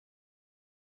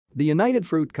The United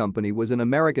Fruit Company was an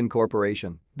American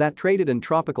corporation that traded in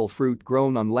tropical fruit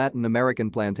grown on Latin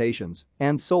American plantations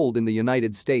and sold in the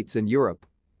United States and Europe.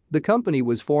 The company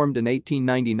was formed in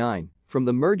 1899 from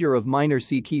the merger of Minor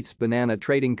C. Keith's banana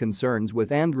trading concerns with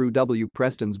Andrew W.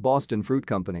 Preston's Boston Fruit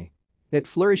Company. It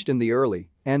flourished in the early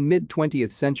and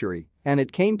mid-20th century, and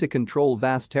it came to control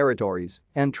vast territories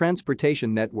and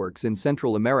transportation networks in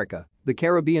Central America, the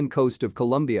Caribbean coast of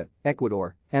Colombia,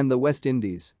 Ecuador, and the West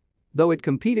Indies. Though it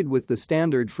competed with the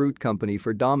Standard Fruit Company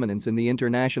for dominance in the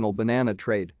international banana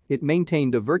trade, it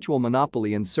maintained a virtual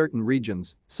monopoly in certain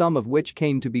regions, some of which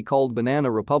came to be called banana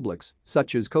republics,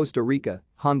 such as Costa Rica,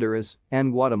 Honduras,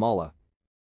 and Guatemala.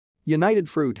 United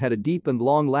Fruit had a deep and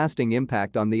long-lasting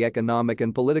impact on the economic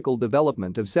and political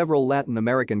development of several Latin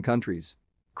American countries.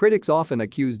 Critics often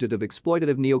accused it of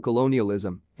exploitative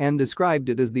neocolonialism and described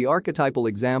it as the archetypal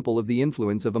example of the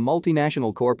influence of a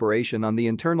multinational corporation on the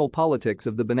internal politics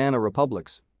of the banana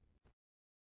republics.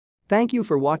 Thank you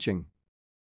for watching.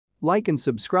 Like and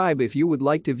subscribe if you would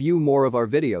like to view more of our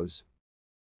videos.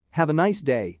 Have a nice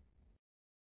day.